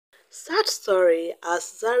Sad story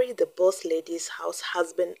as Zari the boss lady's house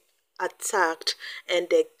has been attacked and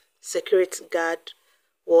the security guard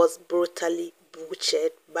was brutally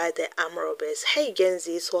butchered by the armed robbers. Hey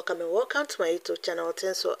Genzis, welcome to my YouTube channel.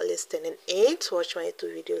 Thanks for listening in to watch my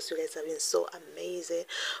YouTube videos. You guys have been so amazing.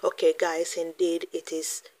 Okay guys, indeed it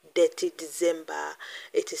is dirty December.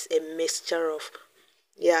 It is a mixture of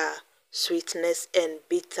sweetness and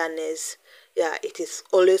bitterness. It is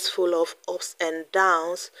always full of ups and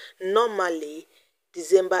downs. Normally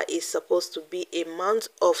December is supposed to be a month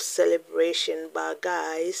of celebration, but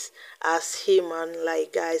guys, as human,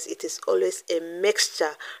 like guys, it is always a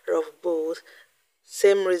mixture of both.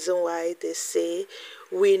 Same reason why they say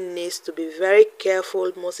we need to be very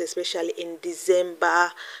careful, most especially in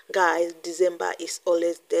December. Guys, December is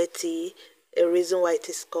always dirty. A reason why it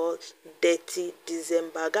is called dirty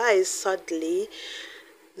December. Guys, sadly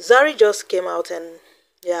Zari just came out and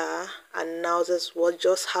announces what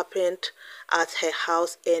just happened at her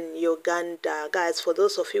house in Uganda. Guys, for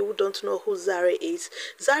those of you who don't know who Zari is,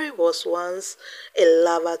 Zari was once a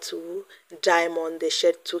lover to Diamond. They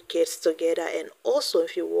shared 2 kids together, and also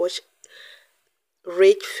if you watch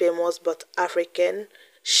Rich Famous but African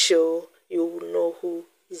show, you will know who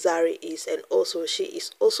Zari is. And also she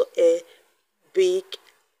is also a big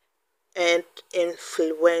and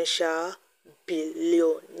influential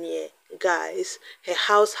billionaire. Guys, her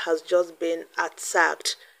house has just been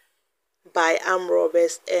attacked by armed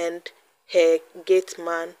robbers and her gate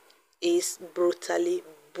man is brutally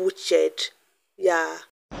butchered.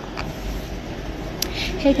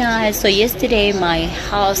 Hey guys, so yesterday my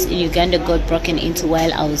house in Uganda got broken into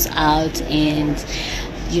while I was out, and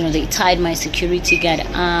they tied my security guard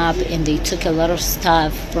up and they took a lot of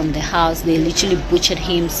stuff from the house. They literally butchered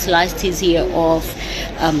him, sliced his ear off,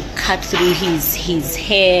 cut through his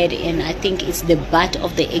head, and I think it's the butt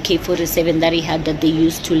of the AK-47 that he had that they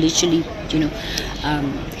used to literally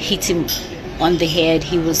hit him on the head.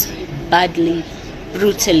 He was badly,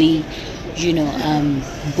 brutally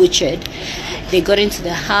butchered. They got into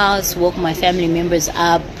the house, woke my family members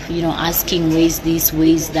up, asking ways this,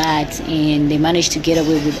 ways that, and they managed to get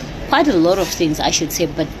away with quite a lot of things, I should say,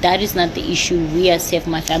 but that is not the issue. We are safe,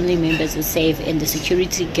 my family members are safe, and the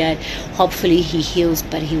security guard, hopefully he heals,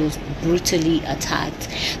 but he was brutally attacked.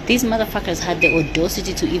 These motherfuckers had the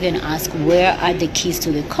audacity to even ask where are the keys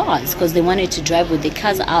to the cars, because they wanted to drive with the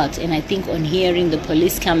cars out, and I think on hearing the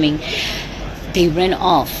police coming, they ran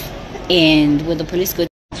off. And when the police got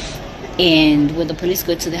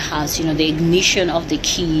to the house, the ignition of the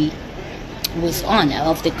key was on,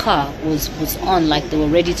 of the car was on, like they were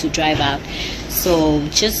ready to drive out. So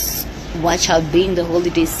just watch out. Being the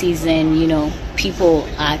holiday season, people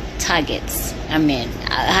are targets. I mean,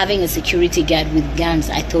 having a security guard with guns,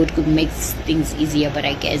 I thought could make things easier, but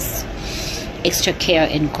I guess extra care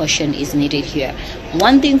and caution is needed here.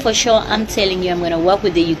 One thing for sure, I'm telling you, I'm going to work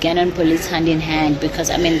with the Ugandan police hand in hand, because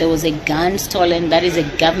there was a gun stolen. That is a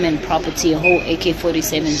government property, a whole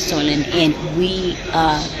AK-47 stolen, and we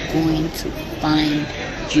are going to find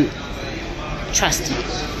you. Trust me.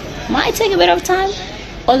 Might take a bit of time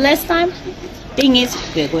or less time. Thing is,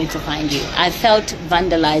 we're going to find you. I felt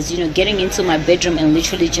vandalized, getting into my bedroom and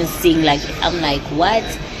literally just seeing, I'm like, what?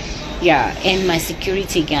 And my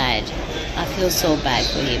security guard, I feel so bad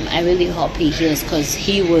for him. I really hope he heals, because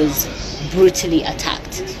he was brutally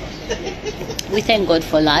attacked. We thank God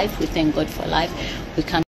for life. We thank God for life. We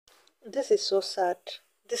can't. This is so sad.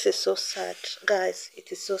 This is so sad, guys.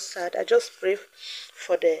 It is so sad. I just pray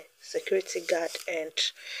for the security guard, and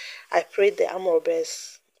I pray the armed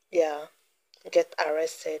robbers get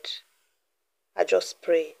arrested. I just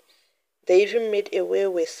pray. They even made away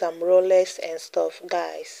with some Rollex and stuff.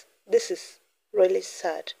 Guys, this is really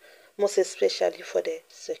sad, most especially for the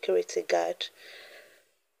security guard.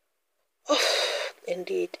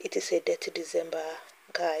 Indeed, it is a dirty December,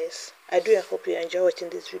 guys. I hope you enjoy watching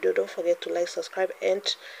this video. Don't forget to like, subscribe, and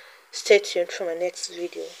stay tuned for my next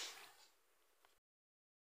video.